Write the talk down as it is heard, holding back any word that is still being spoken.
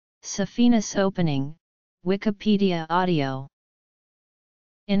Saphenous opening, Wikipedia audio.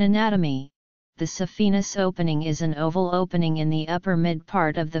 In anatomy, the saphenous opening is an oval opening in the upper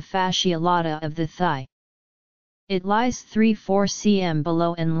mid-part of the fascia lata of the thigh. It lies 3-4 cm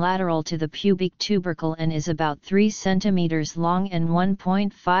below and lateral to the pubic tubercle and is about 3 cm long and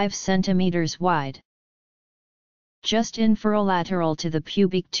 1.5 cm wide. Just inferolateral to the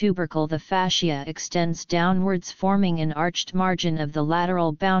pubic tubercle, the fascia extends downwards, forming an arched margin of the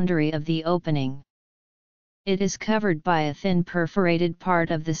lateral boundary of the opening. It is covered by a thin perforated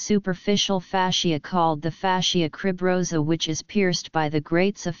part of the superficial fascia called the fascia cribrosa, which is pierced by the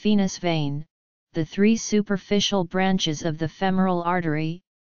great saphenous vein, the 3 superficial branches of the femoral artery,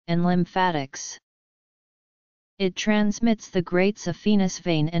 and lymphatics. It transmits the great saphenous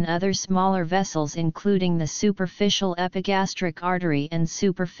vein and other smaller vessels, including the superficial epigastric artery and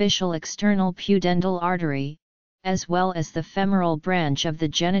superficial external pudendal artery, as well as the femoral branch of the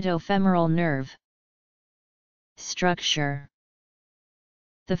genitofemoral nerve. Structure.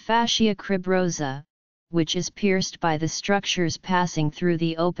 The fascia cribrosa, which is pierced by the structures passing through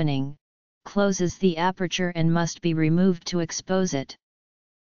the opening, closes the aperture and must be removed to expose it.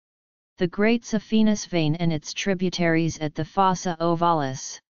 The great saphenous vein and its tributaries at the fossa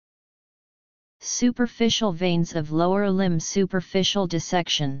ovalis. Superficial veins of lower limb superficial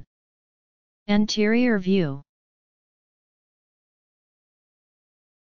dissection. Anterior view.